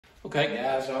Okay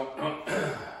guys,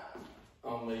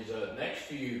 on these next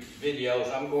few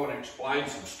videos, I'm going to explain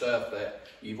some stuff that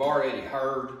you've already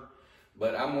heard,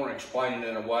 but I'm going to explain it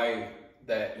in a way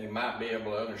that you might be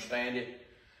able to understand it.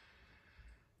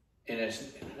 And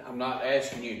I'm not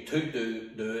asking you to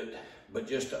do it, but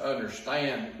just to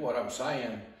understand what I'm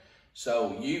saying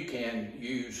so you can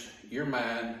use your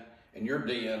mind and your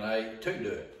DNA to do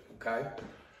it, okay?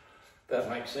 That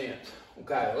makes sense.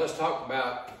 Okay, let's talk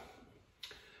about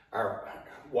our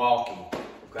walking,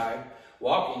 okay?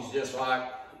 Walking is just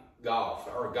like golf,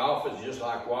 or golf is just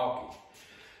like walking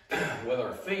with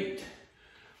our feet.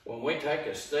 When we take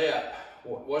a step,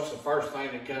 what's the first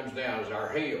thing that comes down is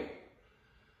our heel.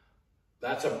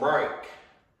 That's a break.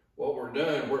 What we're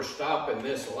doing, we're stopping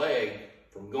this leg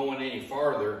from going any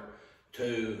farther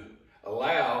to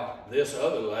allow this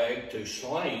other leg to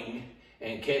sling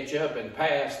and catch up and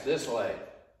pass this leg.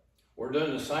 We're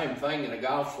doing the same thing in a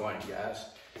golf swing, guys.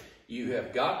 You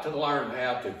have got to learn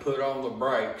how to put on the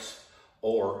brakes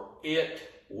or it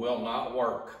will not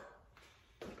work.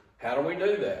 How do we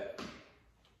do that?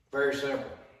 Very simple.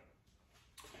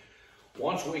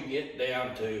 Once we get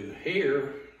down to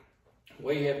here,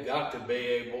 we have got to be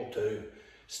able to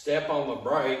step on the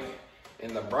brake,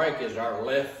 and the brake is our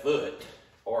left foot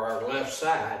or our left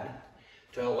side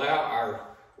to allow our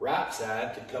right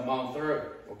side to come on through,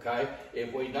 okay?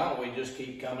 If we don't, we just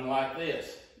keep coming like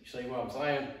this. You see what I'm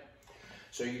saying?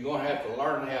 So you're gonna have to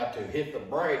learn how to hit the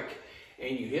brake,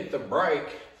 and you hit the brake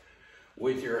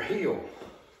with your heel,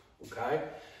 okay?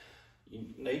 You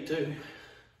need to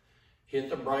hit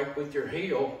the brake with your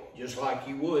heel just like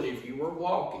you would if you were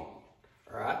walking,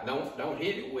 all right? Don't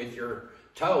hit it with your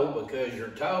toe, because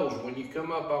your toes, when you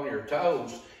come up on your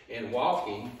toes in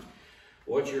walking,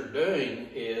 what you're doing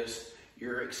is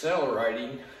you're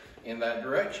accelerating in that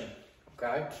direction,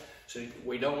 okay? So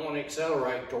we don't want to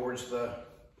accelerate towards the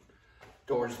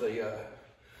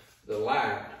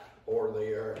line or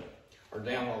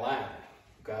down the line,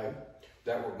 okay?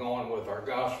 That we're going with our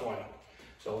golf swing.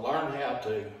 So learn how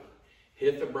to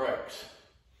hit the brakes,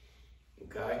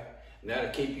 okay? And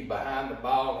that'll keep you behind the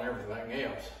ball and everything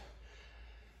else.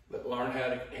 But learn how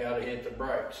to hit the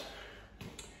brakes.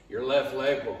 Your left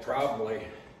leg will probably,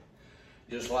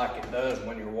 just like it does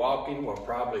when you're walking, will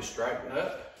probably straighten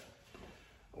up,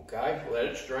 okay? Let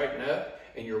it straighten up.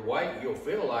 And your weight, you'll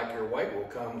feel like your weight will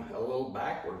come a little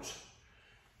backwards,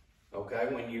 okay,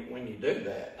 when you do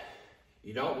that.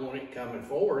 You don't want it coming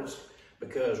forwards,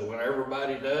 because when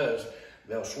everybody does,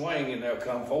 they'll swing and they'll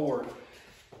come forward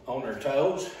on their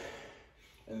toes,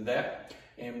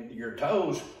 and your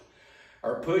toes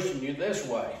are pushing you this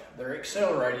way. They're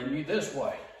accelerating you this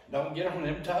way. Don't get on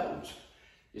them toes.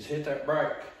 Just hit that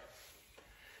brake.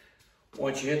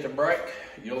 Once you hit the brake,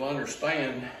 you'll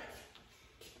understand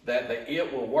that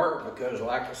it will work, because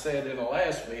like I said in the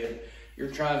last vid, you're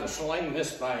trying to sling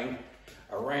this thing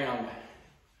around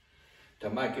to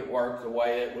make it work the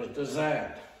way it was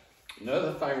designed.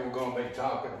 Another thing we're going to be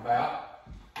talking about,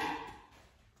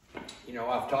 you know,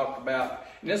 I've talked about,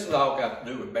 and this has all got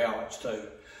to do with balance too.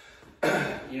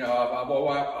 You know,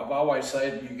 I've always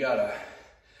said you got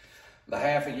the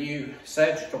half of you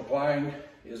sagittal plane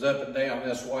is up and down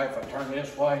this way. If I turn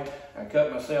this way, I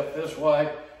cut myself this way.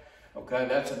 Okay,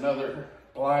 that's another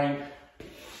plane.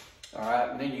 All right,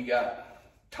 and then you got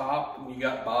top and you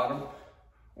got bottom,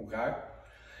 okay?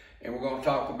 And we're gonna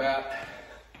talk about,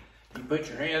 you put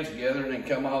your hands together and then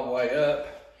come all the way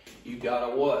up, you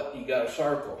got a what? You got a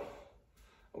circle,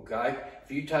 okay?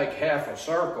 If you take half a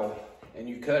circle and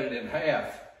you cut it in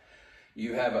half,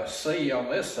 you have a C on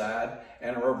this side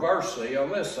and a reverse C on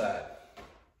this side,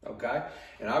 okay?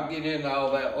 And I'll get into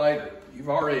all that later. You've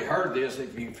already heard this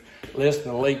if you've listened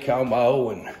to Lee Como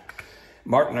and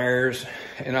Martin Ayers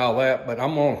and all that, but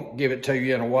I'm gonna give it to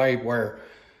you in a way where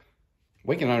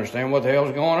we can understand what the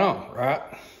hell's going on, right?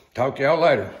 Talk to y'all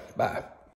later. Bye.